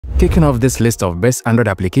Kicking off this list of best Android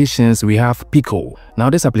applications, we have Pico.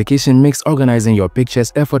 Now this application makes organizing your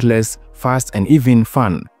pictures effortless, fast and even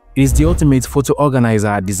fun. It is the ultimate photo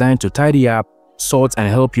organizer designed to tidy up, sort and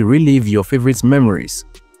help you relive your favorite memories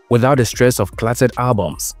without the stress of cluttered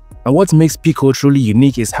albums. And what makes Pico truly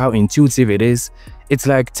unique is how intuitive it is. It's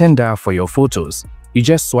like Tinder for your photos. You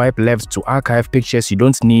just swipe left to archive pictures you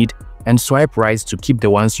don't need and swipe right to keep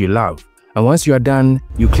the ones you love. And once you are done,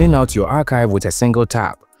 you clean out your archive with a single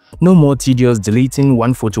tap. No more tedious deleting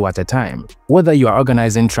one photo at a time. Whether you are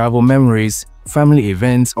organizing travel memories, family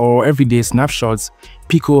events, or everyday snapshots,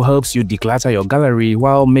 Pico helps you declutter your gallery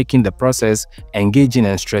while making the process engaging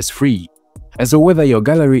and stress-free. And so whether your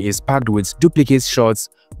gallery is packed with duplicate shots,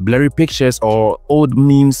 blurry pictures, or old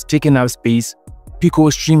memes taking up space, Pico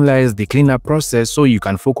streamlines the cleanup process so you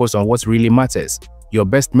can focus on what really matters, your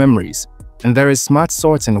best memories. And there is smart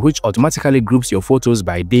sorting which automatically groups your photos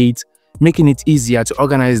by date, making it easier to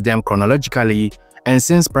organize them chronologically. And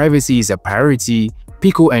since privacy is a priority,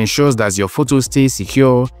 Pico ensures that your photos stay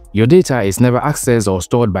secure, your data is never accessed or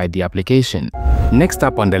stored by the application. Next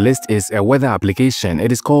up on the list is a weather application.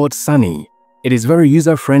 It is called Sunny. It is very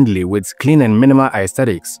user-friendly with clean and minimal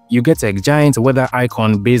aesthetics. You get a giant weather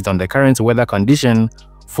icon based on the current weather condition,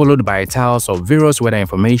 followed by tiles of various weather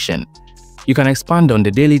information. You can expand on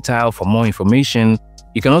the daily tile for more information.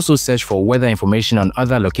 You can also search for weather information on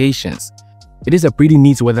other locations. It is a pretty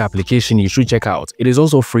neat weather application you should check out. It is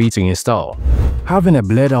also free to install. Having a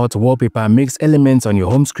blurred out wallpaper makes elements on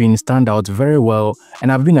your home screen stand out very well,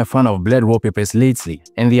 and I've been a fan of blurred wallpapers lately.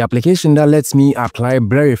 And the application that lets me apply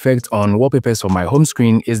blur effect on wallpapers for my home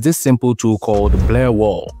screen is this simple tool called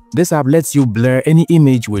BlurWall. This app lets you blur any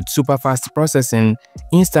image with super fast processing,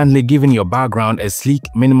 instantly giving your background a sleek,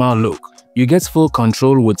 minimal look. You get full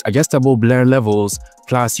control with adjustable blur levels,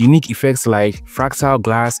 plus unique effects like fractal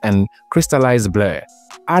glass and crystallized blur,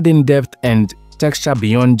 adding depth and texture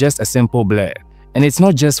beyond just a simple blur. And it's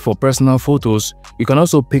not just for personal photos, you can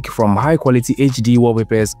also pick from high-quality HD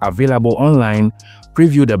wallpapers available online,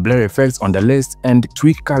 preview the blur effects on the list, and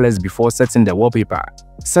tweak colors before setting the wallpaper.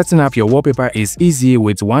 Setting up your wallpaper is easy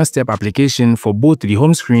with one-step application for both the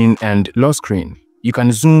home screen and lock screen. You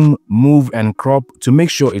can zoom, move, and crop to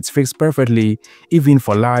make sure it's fixed perfectly, even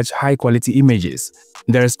for large, high-quality images.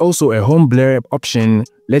 There is also a home blur option,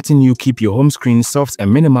 letting you keep your home screen soft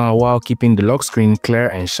and minimal while keeping the lock screen clear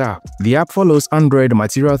and sharp. The app follows Android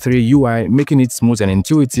Material 3 UI, making it smooth and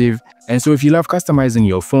intuitive. And so if you love customizing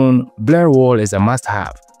your phone, BlurWall is a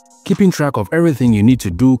must-have. Keeping track of everything you need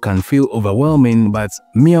to do can feel overwhelming, but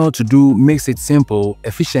Meow Todo makes it simple,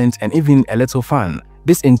 efficient, and even a little fun.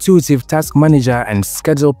 This intuitive task manager and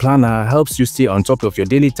schedule planner helps you stay on top of your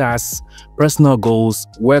daily tasks, personal goals,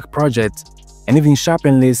 work projects, and even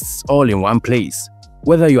sharpen lists all in one place.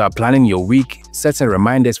 Whether you are planning your week, setting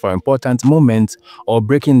reminders for important moments, or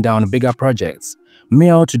breaking down bigger projects,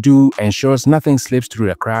 Meow Todo ensures nothing slips through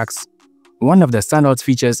the cracks. One of the standout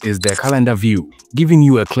features is the calendar view, giving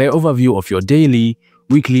you a clear overview of your daily,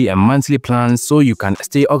 weekly, and monthly plans so you can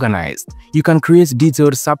stay organized. You can create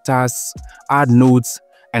detailed subtasks, add notes,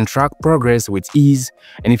 and track progress with ease.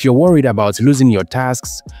 And if you're worried about losing your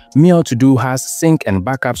tasks, Meow Todo has sync and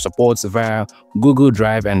backup supports via Google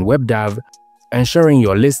Drive and WebDAV, ensuring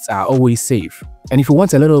your lists are always safe. And if you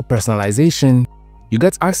want a little personalization, you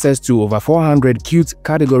get access to over 400 cute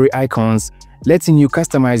category icons, letting you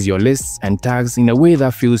customize your lists and tags in a way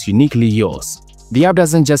that feels uniquely yours. The app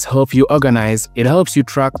doesn't just help you organize, it helps you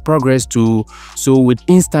track progress too. So with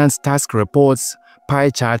instant task reports, pie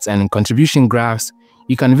charts, and contribution graphs,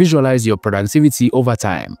 you can visualize your productivity over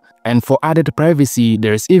time. And for added privacy,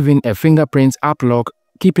 there is even a fingerprint app lock,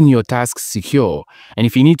 keeping your tasks secure. And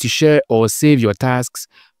if you need to share or save your tasks,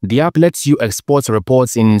 the app lets you export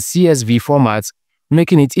reports in CSV format,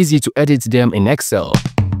 making it easy to edit them in Excel.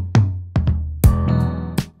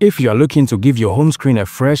 If you are looking to give your home screen a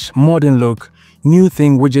fresh, modern look,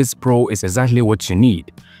 NewThings Widgets Pro is exactly what you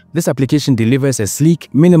need. This application delivers a sleek,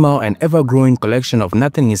 minimal, and ever-growing collection of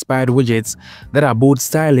nothing-inspired widgets that are both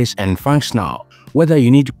stylish and functional. Whether you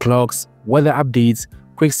need clocks, weather updates,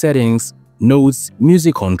 quick settings, notes,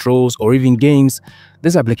 music controls, or even games,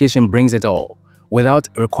 this application brings it all. Without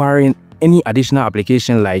requiring any additional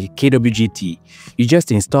application like KWGT, you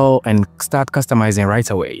just install and start customizing right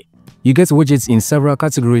away. You get widgets in several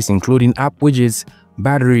categories including app widgets,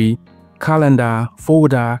 battery, calendar,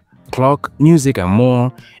 folder, clock, music, and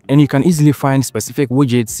more, and you can easily find specific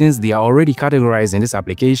widgets since they are already categorized in this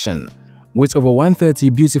application. With over 130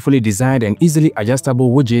 beautifully designed and easily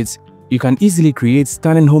adjustable widgets, you can easily create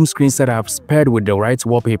stunning home screen setups paired with the right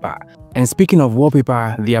wallpaper. And speaking of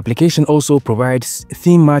wallpaper, the application also provides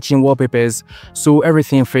theme matching wallpapers so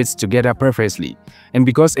everything fits together perfectly. And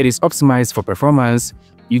because it is optimized for performance,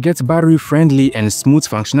 you get battery-friendly and smooth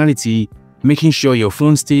functionality, making sure your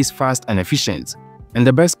phone stays fast and efficient. And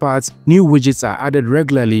the best part, new widgets are added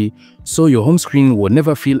regularly, so your home screen will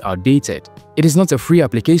never feel outdated. It is not a free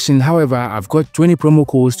application, however, I've got 20 promo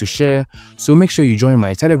codes to share, so make sure you join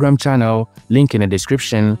my Telegram channel, link in the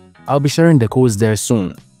description. I'll be sharing the codes there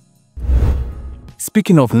soon.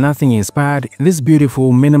 Speaking of nothing inspired, this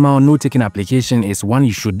beautiful minimal note-taking application is one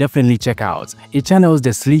you should definitely check out. It channels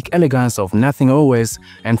the sleek elegance of Nothing OS,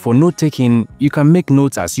 and for note-taking, you can make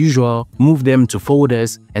notes as usual, move them to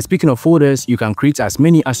folders, and speaking of folders, you can create as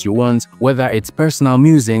many as you want, whether it's personal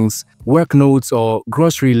musings, work notes, or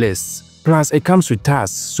grocery lists. Plus, it comes with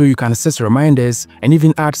tasks, so you can set reminders and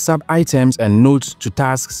even add sub-items and notes to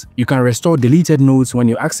tasks. You can restore deleted notes when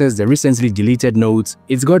you access the recently deleted notes.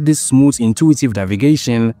 It's got this smooth, intuitive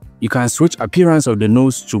navigation. You can switch appearance of the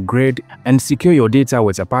notes to grid and secure your data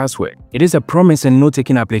with a password. It is a promising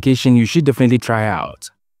note-taking application you should definitely try out.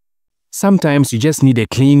 Sometimes you just need a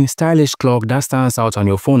clean, stylish clock that stands out on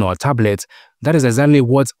your phone or tablet. That is exactly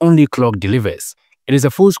what Only Clock delivers. It is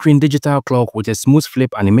a full-screen digital clock with a smooth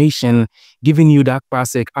flip animation, giving you that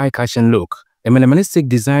classic eye-catching look. A minimalistic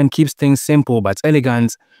design keeps things simple but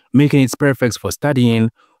elegant, making it perfect for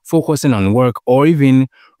studying, focusing on work, or even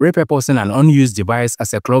repurposing an unused device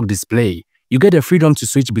as a clock display. You get the freedom to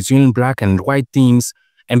switch between black and white themes,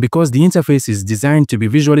 and because the interface is designed to be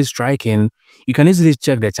visually striking, you can easily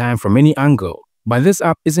check the time from any angle. But this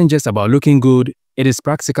app isn't just about looking good, it is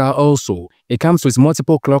practical also. It comes with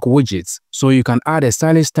multiple clock widgets, so you can add a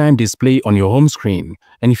stylish time display on your home screen.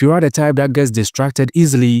 And if you are the type that gets distracted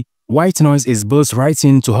easily, white noise is built right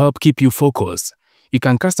in to help keep you focused. You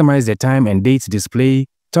can customize the time and date display,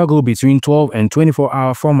 toggle between 12 and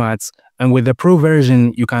 24-hour formats, and with the Pro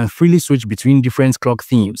version, you can freely switch between different clock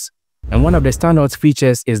themes. And one of the standout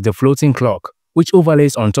features is the floating clock, which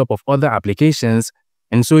overlays on top of other applications.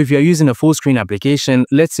 And so if you're using a full screen application,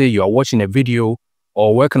 let's say you are watching a video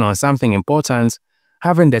or working on something important,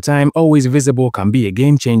 having the time always visible can be a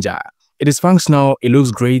game changer. It is functional, it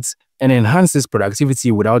looks great, and enhances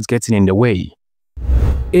productivity without getting in the way.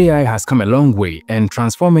 AI has come a long way, and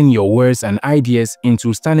transforming your words and ideas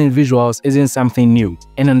into stunning visuals isn't something new.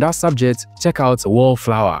 And on that subject, check out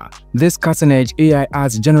Wallflower. This cutting-edge AI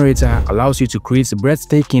art generator allows you to create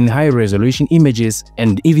breathtaking high-resolution images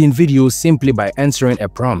and even videos simply by entering a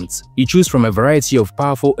prompt. You choose from a variety of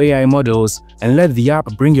powerful AI models and let the app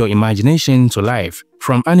bring your imagination to life.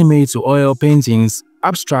 From anime to oil paintings,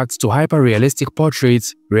 abstract to hyper-realistic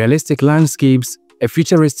portraits, realistic landscapes, a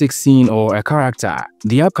futuristic scene, or a character.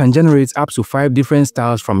 The app can generate up to 5 different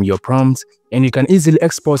styles from your prompt, and you can easily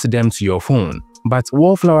export them to your phone. But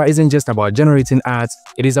Wallflower isn't just about generating art,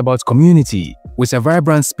 it is about community. With a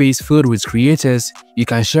vibrant space filled with creators, you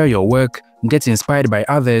can share your work, get inspired by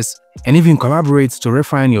others, and even collaborate to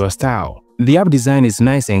refine your style. The app design is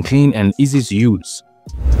nice and clean and easy to use.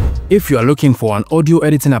 If you are looking for an audio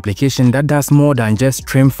editing application that does more than just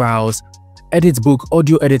trim files, Editbook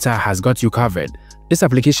Audio Editor has got you covered. This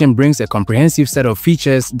application brings a comprehensive set of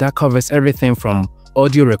features that covers everything from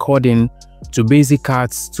audio recording to basic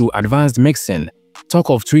cuts to advanced mixing. Talk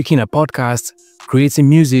of tweaking a podcast, creating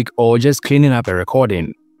music, or just cleaning up a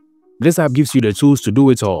recording. This app gives you the tools to do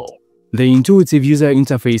it all. The intuitive user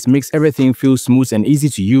interface makes everything feel smooth and easy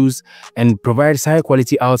to use and provides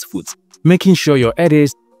high-quality output, making sure your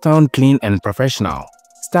edits sound clean and professional.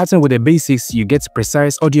 Starting with the basics, you get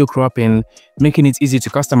precise audio cropping, making it easy to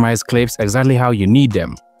customize clips exactly how you need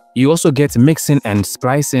them. You also get mixing and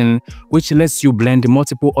splicing, which lets you blend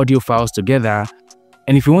multiple audio files together.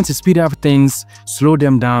 And if you want to speed up things, slow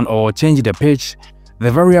them down, or change the pitch,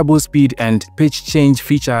 the variable speed and pitch change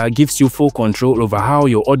feature gives you full control over how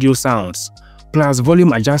your audio sounds. Plus,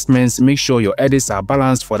 volume adjustments make sure your edits are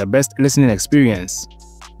balanced for the best listening experience.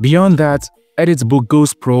 Beyond that, Editbook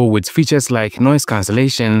goes pro with features like noise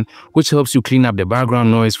cancellation, which helps you clean up the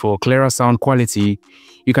background noise for clearer sound quality.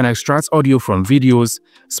 You can extract audio from videos,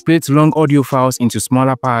 split long audio files into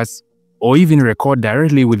smaller parts, or even record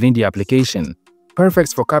directly within the application.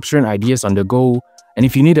 Perfect for capturing ideas on the go, and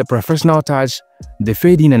if you need a professional touch, the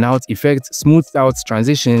fade in and out effect smooths out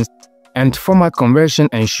transitions, and format conversion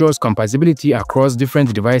ensures compatibility across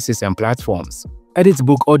different devices and platforms.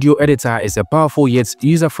 Editbook Audio Editor is a powerful yet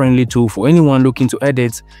user-friendly tool for anyone looking to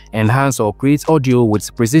edit, enhance, or create audio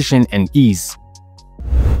with precision and ease.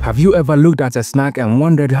 Have you ever looked at a snack and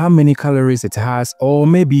wondered how many calories it has, or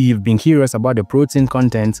maybe you've been curious about the protein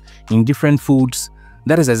content in different foods?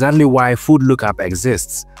 That is exactly why Food Lookup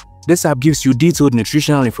exists. This app gives you detailed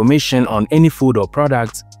nutritional information on any food or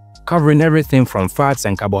product, covering everything from fats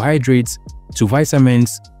and carbohydrates to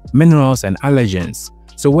vitamins, minerals, and allergens.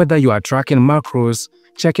 So whether you are tracking macros,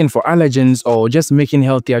 checking for allergens, or just making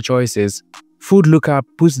healthier choices, Food Lookup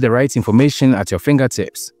puts the right information at your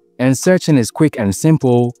fingertips. And searching is quick and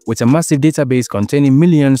simple with a massive database containing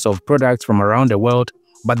millions of products from around the world.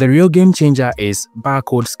 But the real game changer is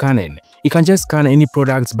barcode scanning. You can just scan any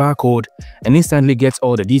product's barcode and instantly get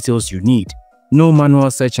all the details you need. No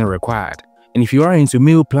manual searching required. And if you are into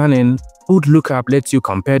meal planning, Food Lookup lets you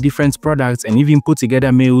compare different products and even put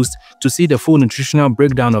together meals to see the full nutritional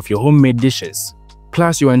breakdown of your homemade dishes.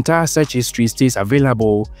 Plus, your entire search history stays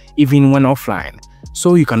available even when offline,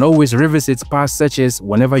 so you can always revisit past searches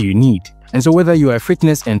whenever you need. And so whether you are a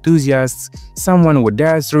fitness enthusiast, someone with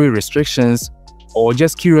dietary restrictions, or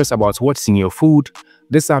just curious about what's in your food,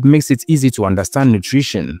 this app makes it easy to understand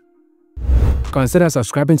nutrition. Consider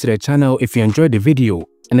subscribing to the channel if you enjoyed the video.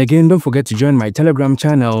 And again, don't forget to join my Telegram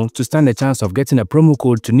channel to stand a chance of getting a promo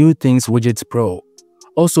code to NewThings Widgets Pro.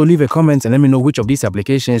 Also, leave a comment and let me know which of these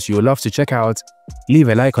applications you would love to check out. Leave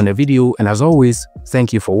a like on the video, and as always,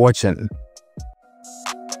 thank you for watching.